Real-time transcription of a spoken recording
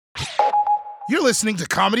You're listening to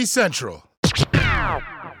Comedy Central.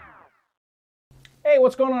 Hey,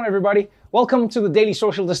 what's going on, everybody? Welcome to the Daily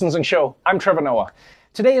Social Distancing Show. I'm Trevor Noah.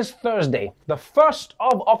 Today is Thursday, the 1st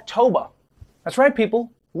of October. That's right,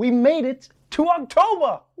 people. We made it to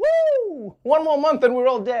October. Woo! One more month and we're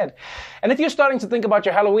all dead. And if you're starting to think about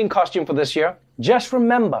your Halloween costume for this year, just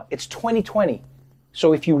remember, it's 2020.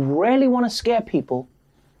 So if you really want to scare people,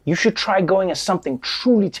 you should try going as something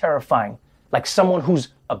truly terrifying, like someone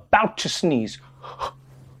who's about to sneeze.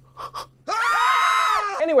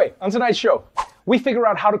 Anyway, on tonight's show, we figure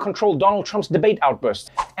out how to control Donald Trump's debate outbursts,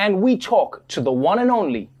 and we talk to the one and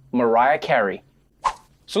only Mariah Carey.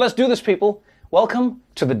 So let's do this, people. Welcome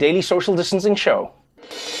to the Daily Social Distancing Show.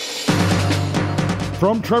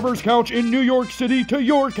 From Trevor's couch in New York City to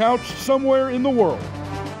your couch somewhere in the world,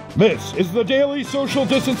 this is the Daily Social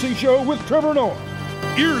Distancing Show with Trevor Noah.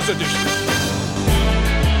 Ears Edition.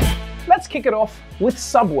 Let's kick it off with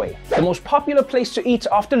Subway, the most popular place to eat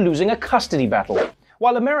after losing a custody battle.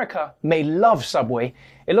 While America may love Subway,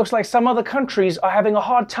 it looks like some other countries are having a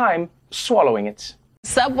hard time swallowing it.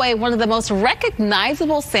 Subway, one of the most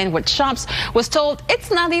recognizable sandwich shops, was told it's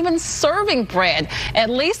not even serving bread, at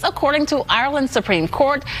least according to Ireland's Supreme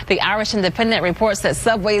Court. The Irish Independent reports that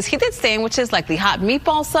Subway's heated sandwiches, like the hot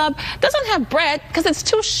meatball sub, doesn't have bread because it's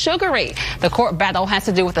too sugary. The court battle has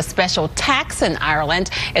to do with a special tax in Ireland.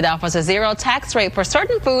 It offers a zero tax rate for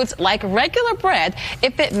certain foods like regular bread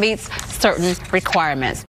if it meets certain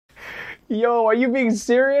requirements. Yo, are you being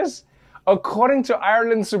serious? According to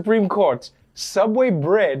Ireland's Supreme Court, Subway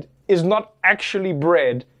bread is not actually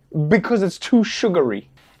bread because it's too sugary.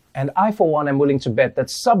 And I, for one, am willing to bet that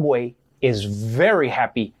Subway is very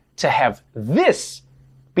happy to have this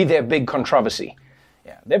be their big controversy.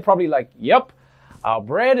 Yeah, they're probably like, yep, our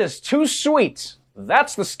bread is too sweet.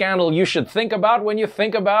 That's the scandal you should think about when you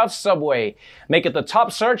think about Subway. Make it the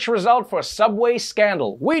top search result for Subway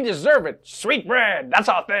scandal. We deserve it. Sweet bread, that's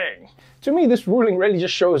our thing. To me, this ruling really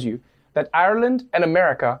just shows you that Ireland and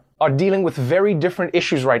America are dealing with very different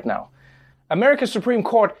issues right now. America's Supreme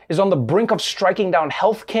Court is on the brink of striking down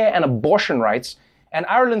healthcare and abortion rights, and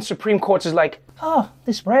Ireland's Supreme Court is like, oh,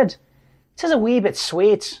 this bread, it is a wee bit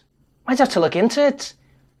sweet. Might have to look into it. It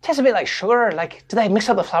tastes a bit like sugar. Like, did I mix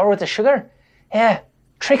up the flour with the sugar? Yeah,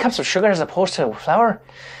 3 cups of sugar as opposed to flour.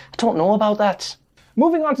 I don't know about that.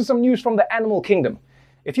 Moving on to some news from the animal kingdom.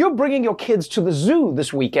 If you're bringing your kids to the zoo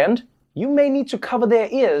this weekend, you may need to cover their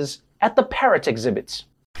ears at the parrot exhibits.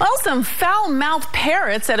 Well, some foul-mouthed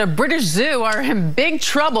parrots at a British zoo are in big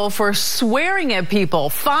trouble for swearing at people.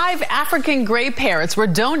 5 African gray parrots were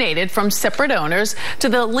donated from separate owners to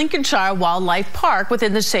the Lincolnshire Wildlife Park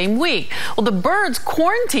within the same week. Well, the birds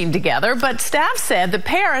quarantined together, but staff said the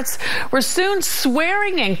parrots were soon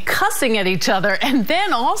swearing and cussing at each other, and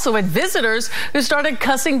then also at visitors who started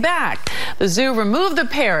cussing back. The zoo removed the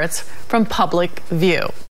parrots from public view.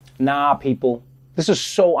 Nah, people, this is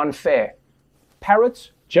so unfair.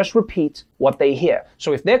 Parrots just repeat what they hear.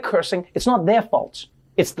 So if they're cursing, it's not their fault.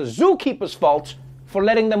 It's the zookeeper's fault for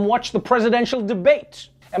letting them watch the presidential debate.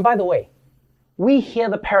 And by the way, we hear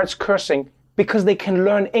the parrots cursing because they can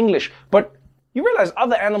learn English. But you realize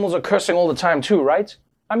other animals are cursing all the time too, right?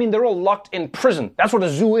 I mean, they're all locked in prison. That's what a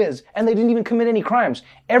zoo is. And they didn't even commit any crimes.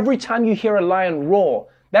 Every time you hear a lion roar,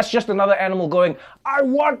 that's just another animal going, I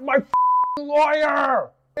want my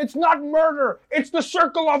lawyer. It's not murder. It's the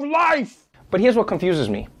circle of life. But here's what confuses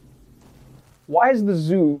me. Why is the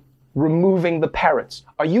zoo removing the parrots?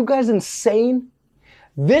 Are you guys insane?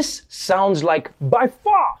 This sounds like, by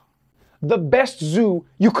far, the best zoo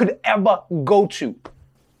you could ever go to.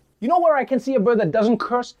 You know where I can see a bird that doesn't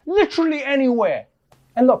curse? Literally anywhere.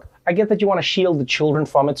 And look, I get that you want to shield the children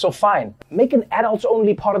from it, so fine. Make an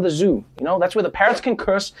adults-only part of the zoo. You know, that's where the parrots can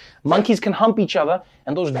curse, monkeys can hump each other,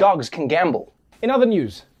 and those dogs can gamble. In other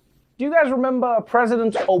news, do you guys remember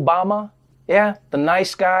President Obama? Yeah, the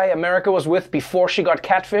nice guy America was with before she got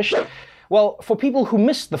catfished. Well, for people who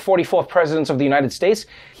missed the 44th president of the United States,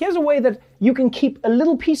 here's a way that you can keep a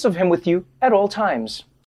little piece of him with you at all times.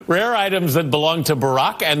 Rare items that belong to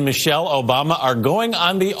Barack and Michelle Obama are going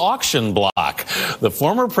on the auction block. The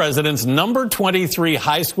former president's number 23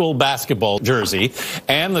 high school basketball jersey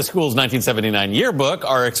and the school's 1979 yearbook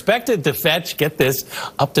are expected to fetch, get this,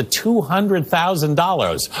 up to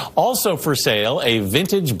 $200,000. Also for sale, a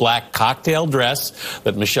vintage black cocktail dress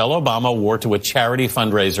that Michelle Obama wore to a charity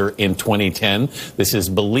fundraiser in 2010. This is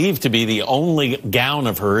believed to be the only gown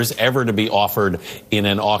of hers ever to be offered in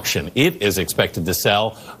an auction. It is expected to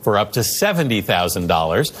sell for up to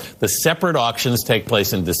 $70,000. The separate auctions take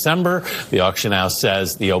place in December. The auction house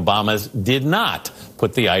says the Obamas did not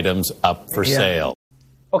put the items up for sale.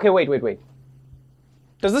 Okay, wait.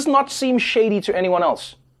 Does this not seem shady to anyone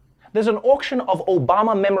else? There's an auction of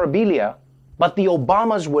Obama memorabilia, but the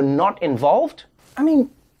Obamas were not involved? I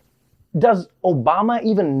mean, does Obama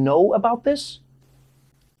even know about this?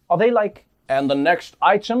 Are they like, and the next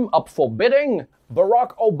item up for bidding,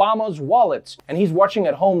 Barack Obama's wallet, and he's watching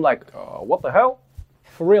at home like, what the hell?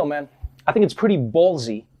 For real, man. I think it's pretty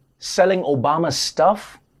ballsy selling Obama's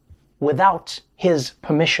stuff without his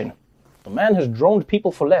permission. The man has droned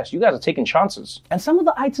people for less. You guys are taking chances. And some of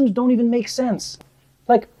the items don't even make sense.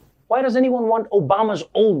 Like, why does anyone want Obama's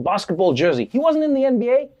old basketball jersey? He wasn't in the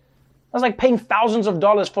NBA. That's like paying thousands of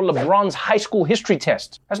dollars for LeBron's high school history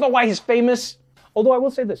test. That's not why he's famous. Although I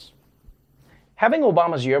will say this. Having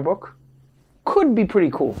Obama's yearbook could be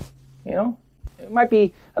pretty cool, you know? It might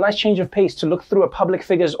be a nice change of pace to look through a public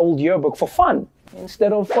figure's old yearbook for fun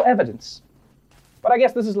instead of for evidence. But I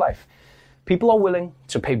guess this is life. People are willing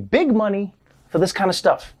to pay big money for this kind of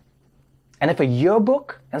stuff. And if a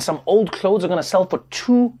yearbook and some old clothes are going to sell for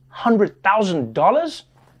 $200,000,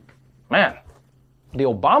 man, the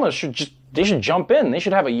Obamas should jump in. They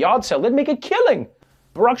should have a yard sale. They'd make a killing.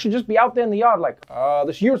 Barack should just be out there in the yard like,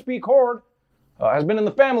 this USB cord has been in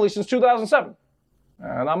the family since 2007.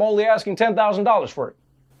 And I'm only asking $10,000 for it.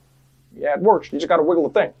 Yeah, it works. You just got to wiggle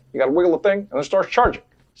the thing. You got to wiggle the thing and it starts charging.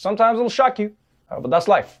 Sometimes it'll shock you, but that's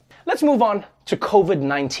life. Let's move on to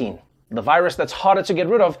COVID-19, the virus that's harder to get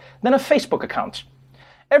rid of than a Facebook account.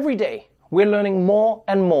 Every day, we're learning more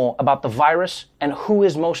and more about the virus and who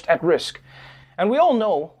is most at risk. And we all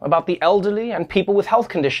know about the elderly and people with health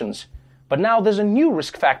conditions. But now there's a new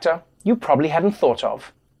risk factor you probably hadn't thought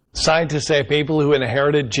of. Scientists say people who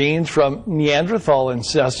inherited genes from Neanderthal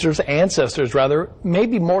ancestors may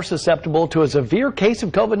be more susceptible to a severe case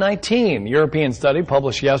of COVID-19. European study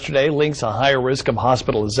published yesterday links a higher risk of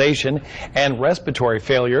hospitalization and respiratory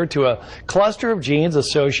failure to a cluster of genes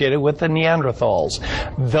associated with the Neanderthals.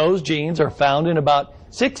 Those genes are found in about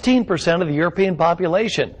 16% of the European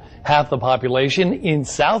population. Half the population in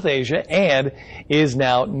South Asia and is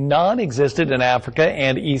now non-existent in Africa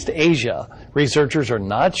and East Asia. Researchers are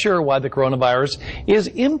not sure why the coronavirus is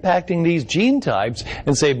impacting these gene types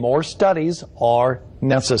and say more studies are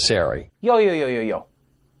necessary. Yo.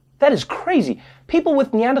 That is crazy. People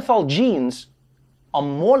with Neanderthal genes are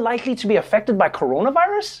more likely to be affected by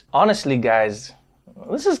coronavirus? Honestly, guys,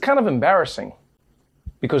 this is kind of embarrassing.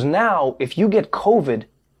 Because now, if you get COVID,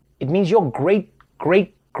 it means your great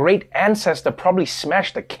ancestor probably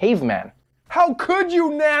smashed a caveman. How could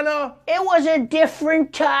you, Nana? It was a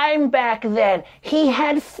different time back then. He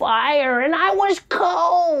had fire and I was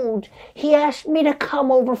cold. He asked me to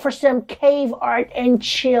come over for some cave art and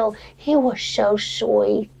chill. He was so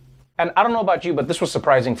sweet. And I don't know about you, but this was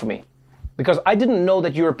surprising for me. Because I didn't know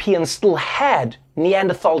that Europeans still had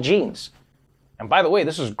Neanderthal genes. And by the way,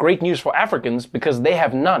 this is great news for Africans because they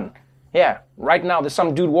have none. Yeah, right now there's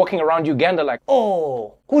some dude walking around Uganda like,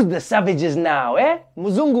 oh, who's the savages now, eh?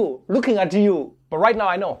 Muzungu, looking at you. But right now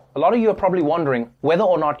I know, a lot of you are probably wondering whether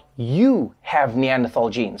or not you have Neanderthal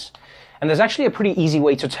genes. And there's actually a pretty easy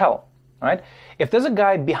way to tell, right? If there's a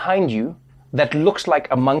guy behind you that looks like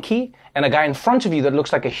a monkey and a guy in front of you that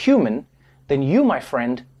looks like a human, then you, my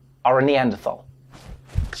friend, are a Neanderthal.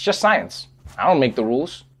 It's just science. I don't make the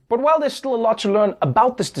rules. But while there's still a lot to learn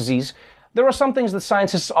about this disease, there are some things that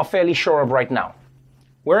scientists are fairly sure of right now.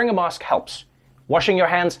 Wearing a mask helps. Washing your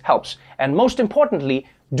hands helps. And most importantly,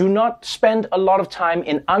 do not spend a lot of time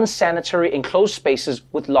in unsanitary enclosed spaces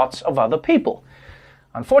with lots of other people.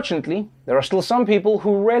 Unfortunately, there are still some people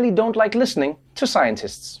who really don't like listening to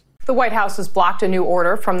scientists. The White House has blocked a new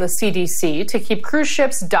order from the CDC to keep cruise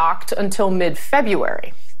ships docked until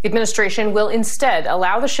mid-February. The administration will instead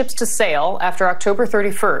allow the ships to sail after October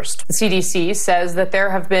 31st. The CDC says that there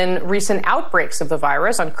have been recent outbreaks of the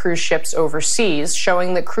virus on cruise ships overseas,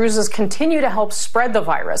 showing that cruises continue to help spread the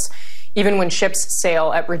virus, even when ships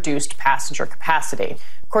sail at reduced passenger capacity.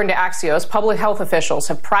 According to Axios, public health officials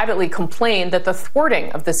have privately complained that the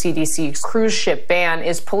thwarting of the CDC's cruise ship ban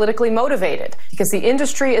is politically motivated because the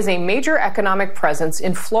industry is a major economic presence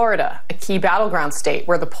in Florida, a key battleground state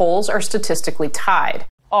where the polls are statistically tied.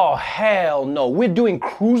 Oh, hell no. We're doing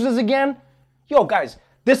cruises again? Yo, guys,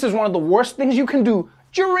 this is one of the worst things you can do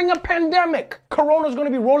during a pandemic. Corona's gonna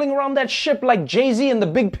be rolling around that ship like Jay-Z in the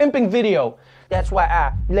Big Pimping video. That's why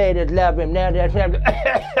I later love him. Now that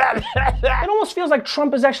it almost feels like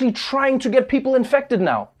Trump is actually trying to get people infected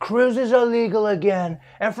now. Cruises are legal again.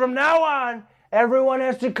 And from now on, everyone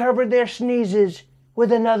has to cover their sneezes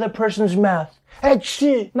with another person's mouth.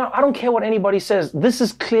 Now, I don't care what anybody says. This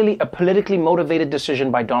is clearly a politically motivated decision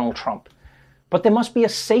by Donald Trump. But there must be a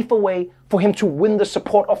safer way for him to win the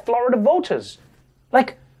support of Florida voters.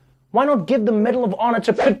 Like, Why not give the Medal of Honor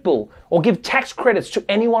to Pitbull or give tax credits to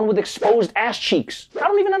anyone with exposed ass cheeks? I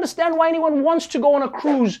don't even understand why anyone wants to go on a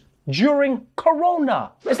cruise during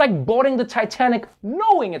Corona. It's like boarding the Titanic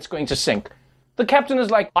knowing it's going to sink. The captain is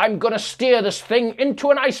like, I'm gonna steer this thing into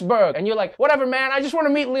an iceberg. And you're like, whatever, man, I just want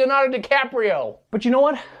to meet Leonardo DiCaprio. But you know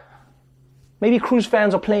what? Maybe cruise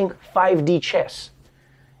fans are playing 5D chess.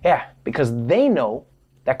 Yeah, because they know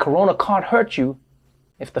that Corona can't hurt you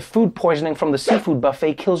if the food poisoning from the seafood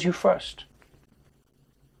buffet kills you first.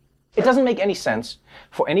 It doesn't make any sense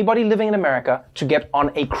for anybody living in America to get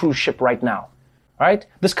on a cruise ship right now. Right?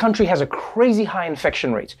 This country has a crazy high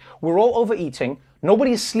infection rate. We're all overeating,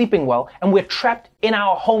 nobody is sleeping well, and we're trapped in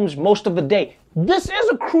our homes most of the day. This is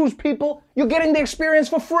a cruise, people. You're getting the experience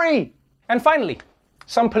for free. And finally,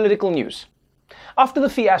 some political news. After the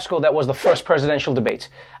fiasco that was the first presidential debate,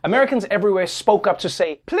 Americans everywhere spoke up to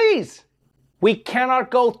say, please, we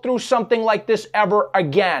cannot go through something like this ever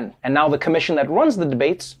again. And now the commission that runs the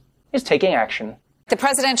debates is taking action. The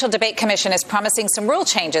Presidential Debate Commission is promising some rule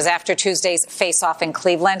changes after Tuesday's face-off in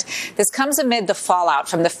Cleveland. This comes amid the fallout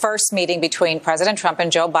from the first meeting between President Trump and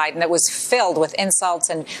Joe Biden that was filled with insults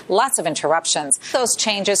and lots of interruptions. Those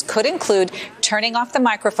changes could include turning off the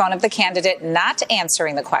microphone of the candidate not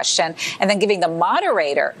answering the question and then giving the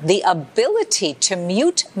moderator the ability to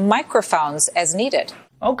mute microphones as needed.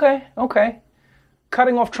 Okay.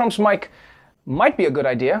 Cutting off Trump's mic might be a good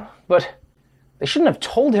idea, but they shouldn't have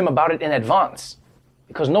told him about it in advance.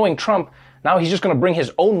 Because knowing Trump, now he's just going to bring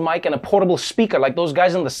his own mic and a portable speaker like those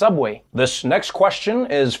guys in the subway. This next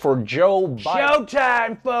question is for Joe Biden.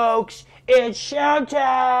 Showtime, folks! It's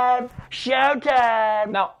showtime!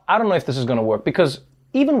 Showtime! Now, I don't know if this is going to work because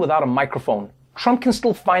even without a microphone, Trump can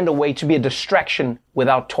still find a way to be a distraction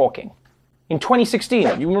without talking. In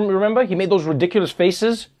 2016, you remember? He made those ridiculous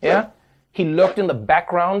faces, yeah? He lurked in the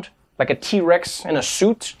background like a T-Rex in a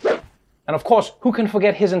suit. And of course, who can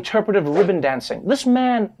forget his interpretive ribbon dancing? This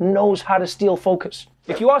man knows how to steal focus.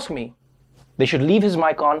 If you ask me, they should leave his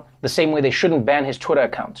mic on the same way they shouldn't ban his Twitter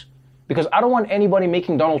account. Because I don't want anybody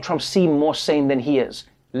making Donald Trump seem more sane than he is.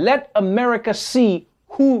 Let America see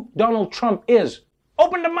who Donald Trump is.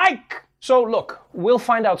 Open the mic! So look, we'll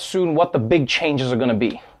find out soon what the big changes are going to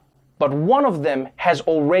be. But one of them has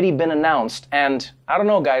already been announced. And I don't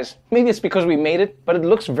know, guys, maybe it's because we made it, but it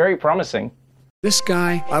looks very promising. This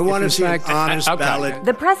guy, I want to see an honest ballot.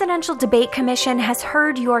 The Presidential Debate Commission has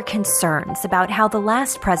heard your concerns about how the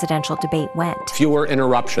last presidential debate went. Fewer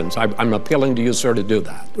interruptions. I'm appealing to you, sir, to do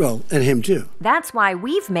that. Well, and him too. That's why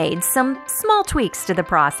we've made some small tweaks to the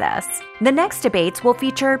process. The next debates will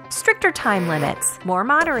feature stricter time limits, more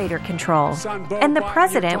moderator control, and the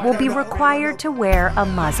president will be required to wear a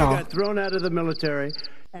muzzle. He got thrown out of the military.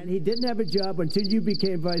 And he didn't have a job until you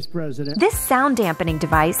became vice president. This sound dampening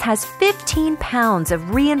device has 15 pounds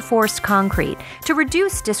of reinforced concrete to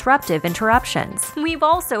reduce disruptive interruptions. We've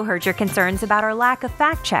also heard your concerns about our lack of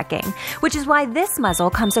fact-checking, which is why this muzzle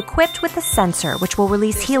comes equipped with a sensor which will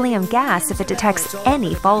release helium gas if it detects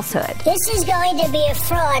any falsehood. This is going to be a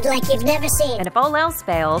fraud like you've never seen. And if all else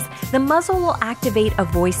fails, the muzzle will activate a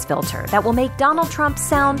voice filter that will make Donald Trump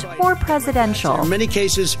sound more presidential. In many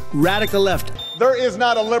cases, radical left. There is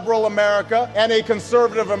not a liberal America and a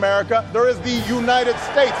conservative America. There is the United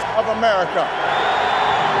States of America.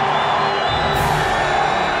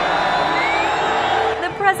 The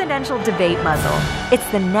presidential debate muzzle. It's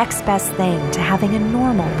the next best thing to having a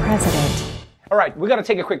normal president. All right, we got to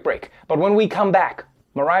take a quick break. But when we come back,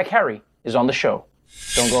 Mariah Carey is on the show.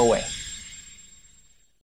 Don't go away.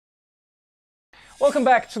 Welcome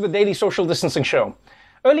back to the Daily Social Distancing Show.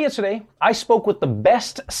 Earlier today, I spoke with the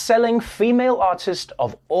best-selling female artist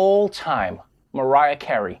of all time, Mariah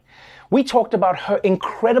Carey. We talked about her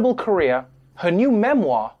incredible career, her new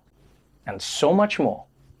memoir, and so much more.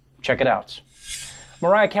 Check it out.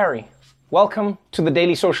 Mariah Carey, welcome to the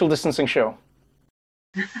Daily Social Distancing Show.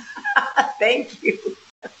 Thank you.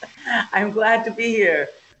 I'm glad to be here.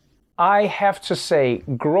 I have to say,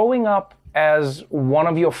 growing up as one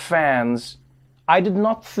of your fans, I did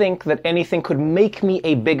not think that anything could make me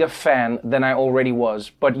a bigger fan than I already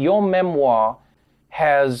was. But your memoir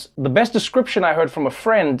has the best description I heard from a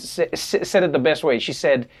friend said it the best way. She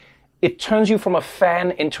said, it turns you from a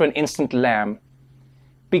fan into an instant lamb.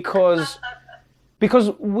 Because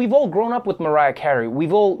we've all grown up with Mariah Carey.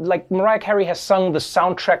 Mariah Carey has sung the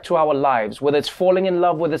soundtrack to our lives, whether it's falling in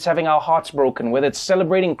love, whether it's having our hearts broken, whether it's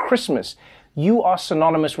celebrating Christmas. You are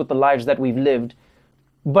synonymous with the lives that we've lived.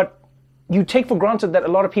 But you take for granted that a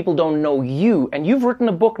lot of people don't know you, and you've written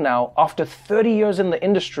a book now after 30 years in the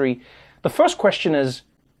industry. The first question is,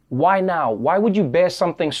 why now? Why would you bear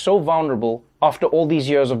something so vulnerable after all these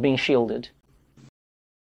years of being shielded?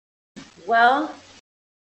 Well,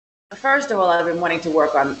 first of all, I've been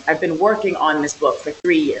working on this book for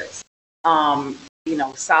 3 years,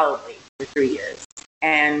 solidly for 3 years.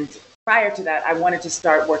 And prior to that, I wanted to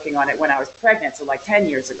start working on it when I was pregnant, so like 10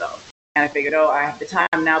 years ago. And I figured, I have the time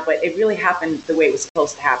now, but it really happened the way it was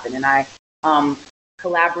supposed to happen. And I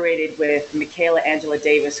collaborated with Michaela Angela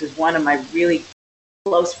Davis, who's one of my really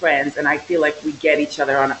close friends, and I feel like we get each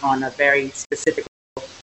other on a very specific level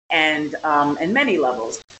and many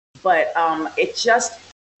levels. But it just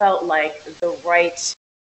felt like the right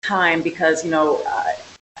time because,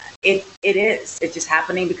 it's just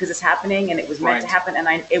happening because it's happening and it was meant to happen.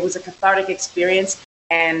 And it was a cathartic experience.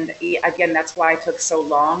 And again, that's why it took so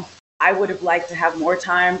long. I would have liked to have more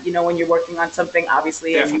time, when you're working on something,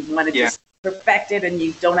 obviously, and you want to just perfect it and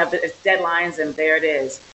you don't have the deadlines and there it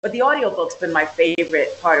is. But the audiobook's been my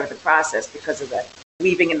favorite part of the process because of the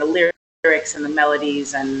weaving in the lyrics and the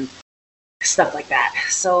melodies and stuff like that.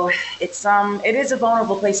 So it is a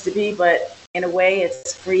vulnerable place to be, but in a way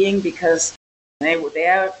it's freeing because they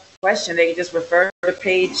have a question, they can just refer to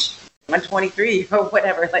page 123 or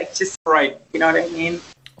whatever, you know what I mean?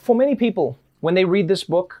 For many people, when they read this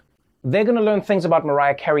book, they're going to learn things about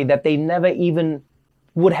Mariah Carey that they never even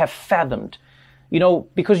would have fathomed.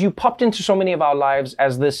 Because you popped into so many of our lives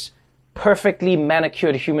as this perfectly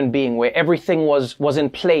manicured human being where everything was in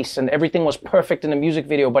place and everything was perfect in a music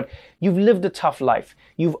video, but you've lived a tough life.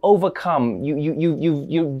 You've overcome,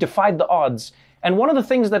 you've defied the odds. And one of the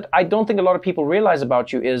things that I don't think a lot of people realize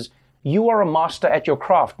about you is you are a master at your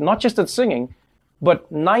craft, not just at singing,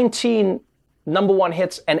 but 19 number one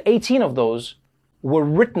hits and 18 of those were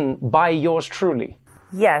written by yours truly.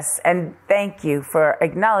 Yes, and thank you for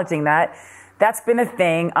acknowledging that. That's been a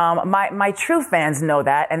thing. My true fans know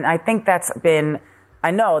that, and I think that's been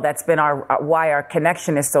why our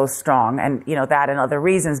connection is so strong, and that and other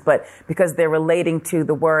reasons, but because they're relating to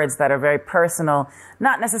the words that are very personal,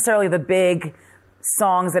 not necessarily the big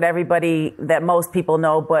songs that most people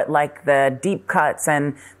know, but like the deep cuts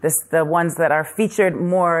and the ones that are featured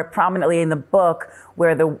more prominently in the book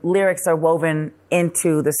where the lyrics are woven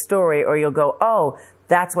into the story, or you'll go, oh,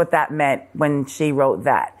 that's what that meant when she wrote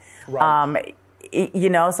that. Right.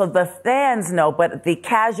 So the fans know, but the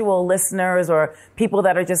casual listeners or people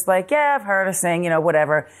that are just like, yeah, I've heard her sing,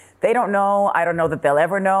 whatever, they don't know. I don't know that they'll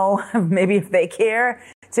ever know. Maybe if they care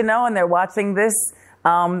to know and they're watching this,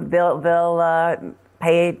 they'll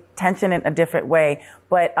pay attention in a different way.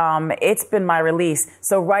 But it's been my release.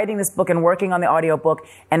 So writing this book and working on the audiobook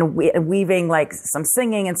and weaving like some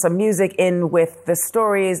singing and some music in with the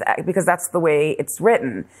stories, because that's the way it's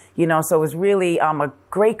written, so it was really a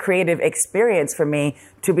great creative experience for me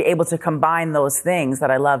to be able to combine those things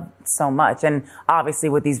that I love so much. And obviously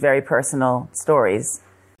with these very personal stories.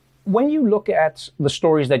 When you look at the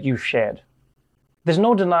stories that you've shared, there's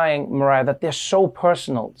no denying, Mariah, that they're so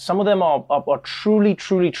personal. Some of them are truly,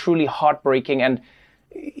 truly, truly heartbreaking. And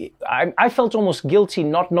I felt almost guilty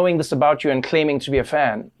not knowing this about you and claiming to be a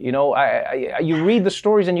fan. You read the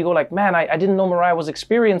stories and you go like, man, I didn't know Mariah was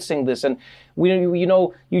experiencing this. And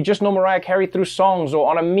you just know Mariah Carey through songs or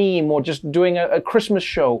on a meme or just doing a Christmas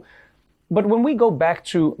show. But when we go back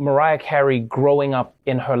to Mariah Carey growing up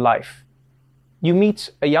in her life, you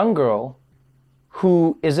meet a young girl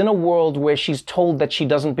who is in a world where she's told that she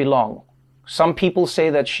doesn't belong. Some people say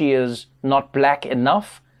that she is not black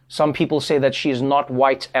enough. Some people say that she is not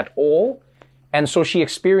white at all. And so she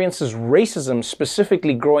experiences racism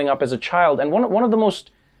specifically growing up as a child. And one of the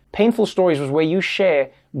most painful stories was where you share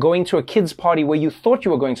going to a kid's party where you thought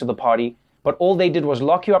you were going to the party, but all they did was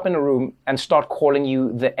lock you up in a room and start calling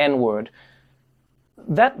you the N-word.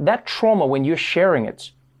 That trauma, when you're sharing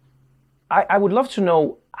it, I would love to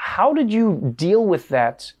know, how did you deal with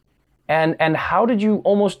that? And how did you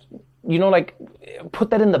almost, put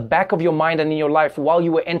that in the back of your mind and in your life while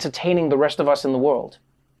you were entertaining the rest of us in the world?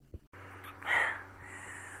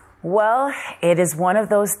 Well, it is one of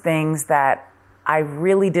those things that I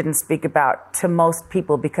really didn't speak about to most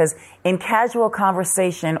people, because in casual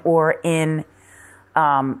conversation or in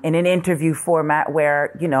an interview format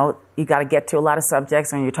where, you got to get to a lot of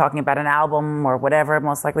subjects when you're talking about an album or whatever,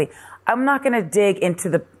 most likely, I'm not going to dig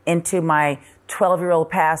into my 12-year-old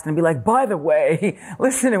past and be like, by the way,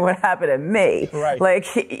 listen to what happened to me. Right. Like,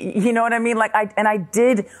 you know what I mean? Like, I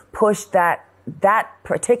did push that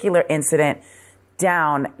particular incident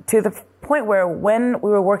down to the point where when we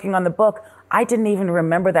were working on the book, I didn't even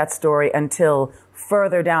remember that story until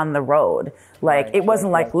further down the road. Like, it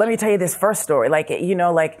wasn't like, let me tell you this first story. Like,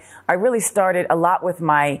 I really started a lot with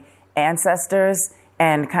my ancestors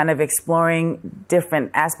and kind of exploring different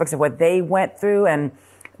aspects of what they went through and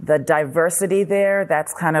the diversity there.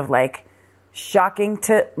 That's kind of like shocking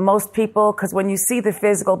to most people, because when you see the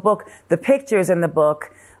physical book, the pictures in the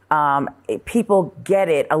book, people get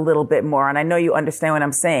it a little bit more. And I know you understand what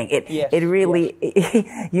I'm saying. It really,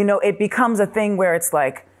 you know, it becomes a thing where it's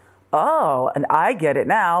like, oh, and I get it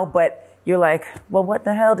now, but you're like, well, what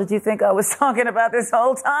the hell did you think I was talking about this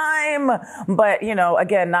whole time? But, you know,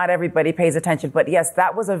 again, not everybody pays attention. But yes,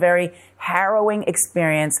 that was a very harrowing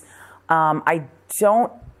experience. I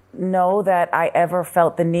don't know that I ever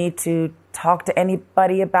felt the need to talk to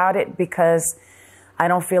anybody about it, because I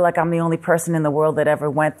don't feel like I'm the only person in the world that ever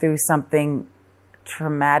went through something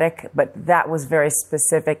traumatic. But that was very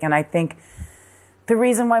specific. And I think the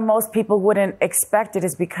reason why most people wouldn't expect it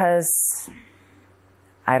is because,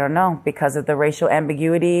 I don't know, because of the racial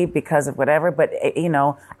ambiguity, because of whatever. But, you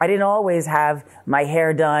know, I didn't always have my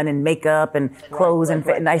hair done and makeup and clothes and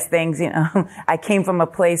nice things. You know, I came from a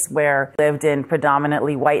place where I lived in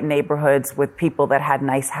predominantly white neighborhoods with people that had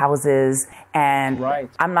nice houses. And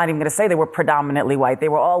I'm not even going to say they were predominantly white. They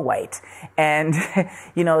were all white. And,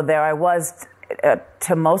 you know, there I was,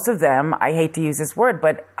 to most of them, I hate to use this word,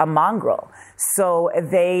 but a mongrel. So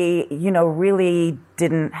they, you know, really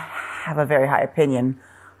didn't have a very high opinion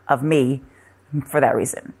of me for that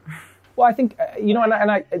reason. Well, I think, you know,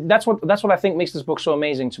 and that's what I think makes this book so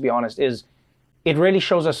amazing, to be honest, is it really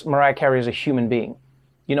shows us Mariah Carey as a human being.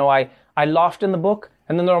 You know, I laughed in the book,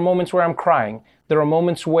 and then there are moments where I'm crying. There are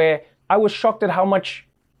moments where I was shocked at how much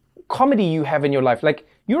comedy you have in your life. Like,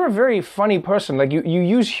 you're a very funny person. Like, you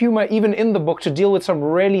use humor even in the book to deal with some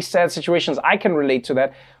really sad situations. I can relate to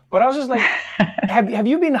that. But I was just like, have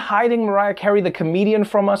you been hiding Mariah Carey, the comedian,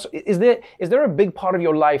 from us? Is there a big part of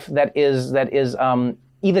your life that is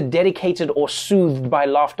either dedicated or soothed by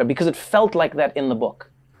laughter? Because it felt like that in the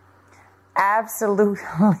book.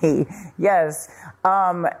 Absolutely, yes.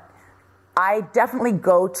 I definitely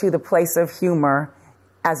go to the place of humor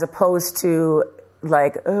as opposed to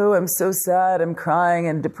like, oh, I'm so sad, I'm crying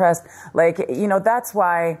and depressed. Like, you know, that's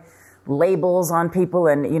why labels on people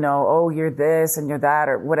and, you know, oh, you're this and you're that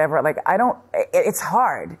or whatever. Like, it's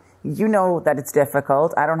hard. You know that it's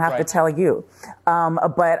difficult. I don't have to tell you.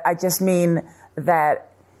 But I just mean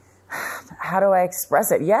that, how do I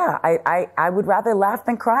express it? Yeah, I would rather laugh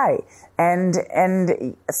than cry. And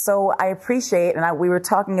so I appreciate, and we were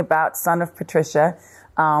talking about Son of Patricia,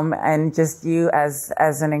 and just you as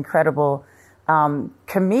an incredible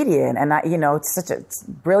comedian, and you know, such a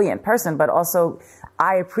brilliant person, but also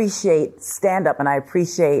I appreciate stand-up, and I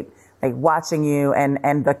appreciate like watching you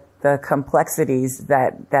and the complexities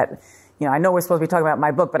that you know. I know we're supposed to be talking about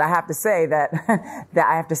my book, but I have to say that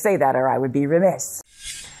I have to say that, or I would be remiss.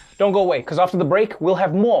 Don't go away, because after the break, we'll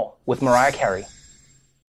have more with Mariah Carey.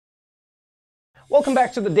 Welcome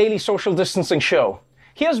back to the Daily Social Distancing Show.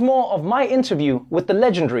 Here's more of my interview with the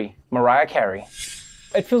legendary Mariah Carey.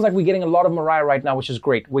 It feels like we're getting a lot of Mariah right now, which is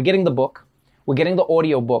great. We're getting the book, we're getting the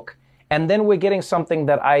audio book, and then we're getting something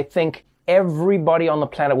that I think everybody on the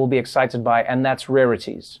planet will be excited by, and that's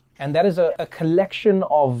Rarities. And that is a collection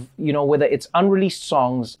of, you know, whether it's unreleased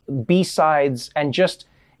songs, B-sides, and just,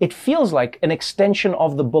 it feels like an extension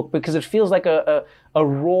of the book, because it feels like a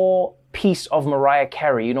raw piece of Mariah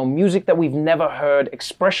Carey, you know, music that we've never heard,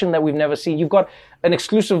 expression that we've never seen. You've got an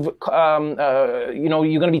exclusive, you know,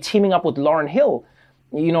 you're going to be teaming up with Lauryn Hill,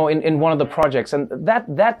 you know, in one of the projects. And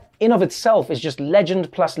that in of itself is just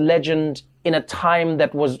legend plus legend in a time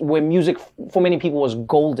that was where music for many people was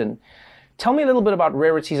golden. Tell me a little bit about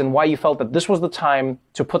Rarities and why you felt that this was the time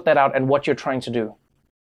to put that out and what you're trying to do.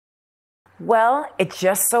 Well, it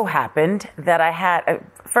just so happened that I had,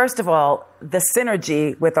 first of all, the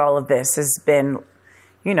synergy with all of this has been,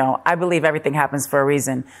 you know, I believe everything happens for a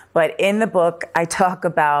reason. But in the book, I talk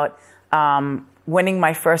about winning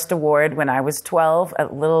my first award when I was 12, a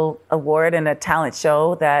little award in a talent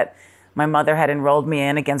show that my mother had enrolled me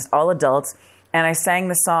in against all adults. And I sang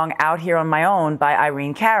the song Out Here on My Own by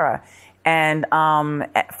Irene Cara. And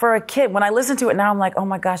for a kid, when I listen to it now, I'm like, oh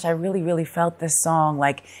my gosh, I really, really felt this song.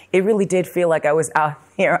 Like, it really did feel like I was out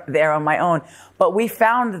there on my own. But we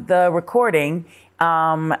found the recording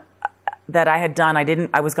that I had done.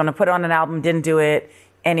 I was going to put it on an album, didn't do it.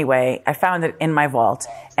 Anyway, I found it in my vault.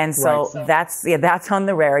 And so that's on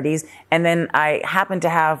the Rarities. And then I happened to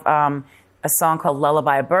have a song called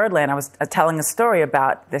Lullaby of Birdland. I was telling a story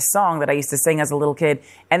about this song that I used to sing as a little kid.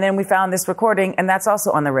 And then we found this recording, and that's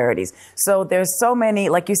also on the Rarities. So there's so many,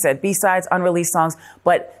 like you said, B-sides, unreleased songs.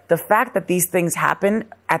 But the fact that these things happen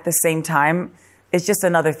at the same time is just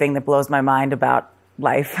another thing that blows my mind about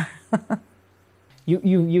life.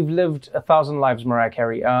 You've lived 1,000 lives, Mariah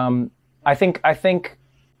Carey. I think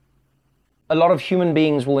a lot of human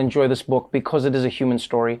beings will enjoy this book because it is a human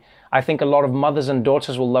story. I think a lot of mothers and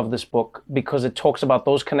daughters will love this book because it talks about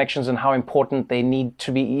those connections and how important they need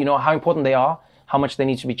to be, how important they are, how much they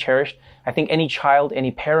need to be cherished. I think any child,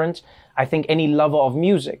 any parent, I think any lover of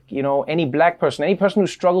music, any black person, any person who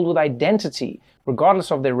struggled with identity,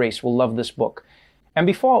 regardless of their race, will love this book. And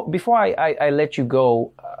before I let you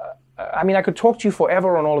go, I could talk to you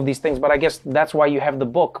forever on all of these things, but I guess that's why you have the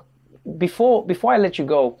book. Before I let you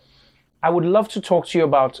go, I would love to talk to you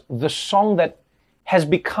about the song that has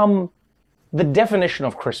become the definition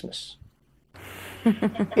of Christmas.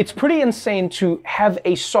 It's pretty insane to have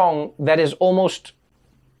a song that is almost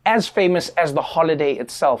as famous as the holiday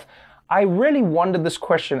itself. I really wondered this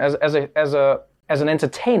question as an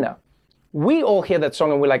entertainer. We all hear that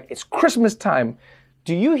song and we're like, it's Christmas time.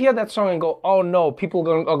 Do you hear that song and go, oh no, people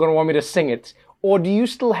are going to want me to sing it? Or do you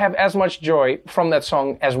still have as much joy from that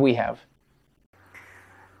song as we have?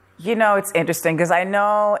 It's interesting because I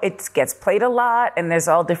know it gets played a lot and there's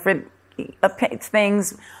all different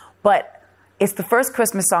things, but it's the first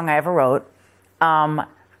Christmas song I ever wrote. I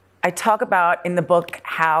talk about in the book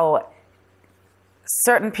how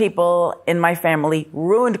certain people in my family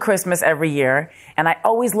ruined Christmas every year, and I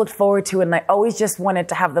always looked forward to it, and I always just wanted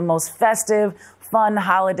to have the most festive, fun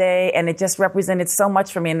holiday, and it just represented so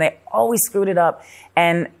much for me, and they always screwed it up.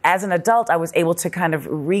 And as an adult, I was able to kind of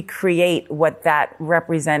recreate what that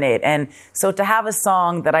represented. And so to have a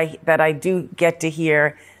song that I do get to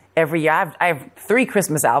hear every year, I have 3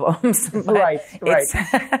 Christmas albums. Right.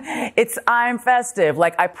 It's I'm festive.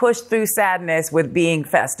 Like, I push through sadness with being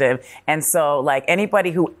festive. And so, like,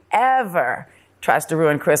 anybody who ever tries to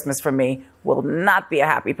ruin Christmas for me will not be a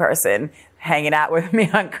happy person hanging out with me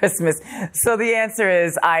on Christmas. So the answer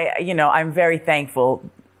is I'm very thankful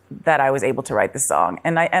that I was able to write the song.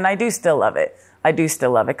 And I do still love it. I do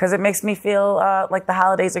still love it because it makes me feel like the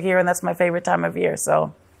holidays are here, and that's my favorite time of year.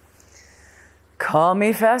 So call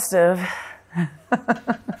me festive.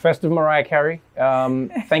 Festive Mariah Carey.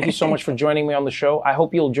 Thank you so much for joining me on the show. I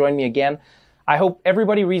hope you'll join me again. I hope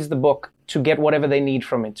everybody reads the book to get whatever they need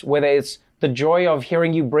from it, whether it's the joy of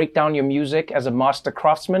hearing you break down your music as a master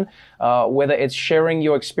craftsman, whether it's sharing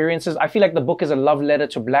your experiences. I feel like the book is a love letter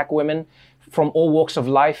to black women from all walks of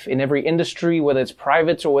life in every industry, whether it's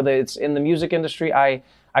private or whether it's in the music industry. I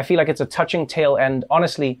feel like it's a touching tale, and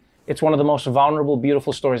honestly, it's one of the most vulnerable,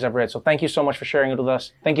 beautiful stories I've read. So thank you so much for sharing it with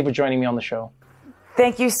us. Thank you for joining me on the show.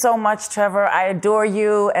 Thank you so much, Trevor. I adore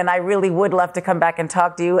you, and I really would love to come back and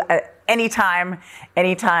talk to you anytime,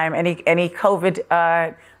 any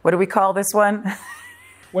COVID, what do we call this one?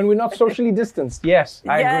 When we're not socially distanced. Yes,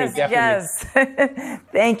 I agree, definitely.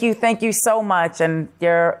 Yes. Thank you so much, and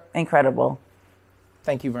you're incredible.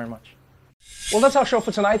 Thank you very much. Well, that's our show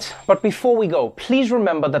for tonight. But before we go, please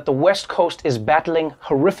remember that the West Coast is battling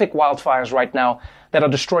horrific wildfires right now that are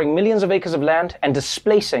destroying millions of acres of land and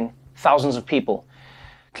displacing thousands of people.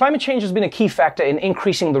 Climate change has been a key factor in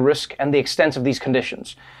increasing the risk and the extent of these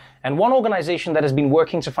conditions. And one organization that has been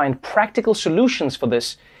working to find practical solutions for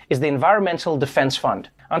this is the Environmental Defense Fund.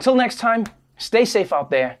 Until next time, stay safe out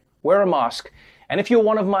there, wear a mask, and if you're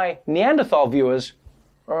one of my Neanderthal viewers,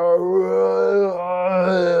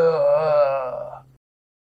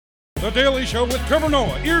 The Daily Show with Trevor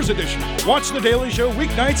Noah, Ears Edition. Watch The Daily Show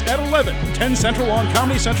weeknights at 11, 10 Central on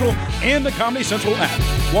Comedy Central and the Comedy Central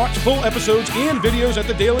app. Watch full episodes and videos at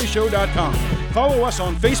thedailyshow.com. Follow us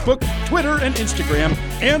on Facebook, Twitter, and Instagram,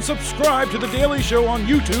 and subscribe to The Daily Show on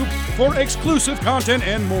YouTube for exclusive content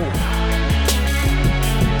and more.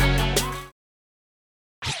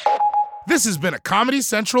 This has been a Comedy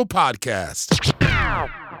Central podcast.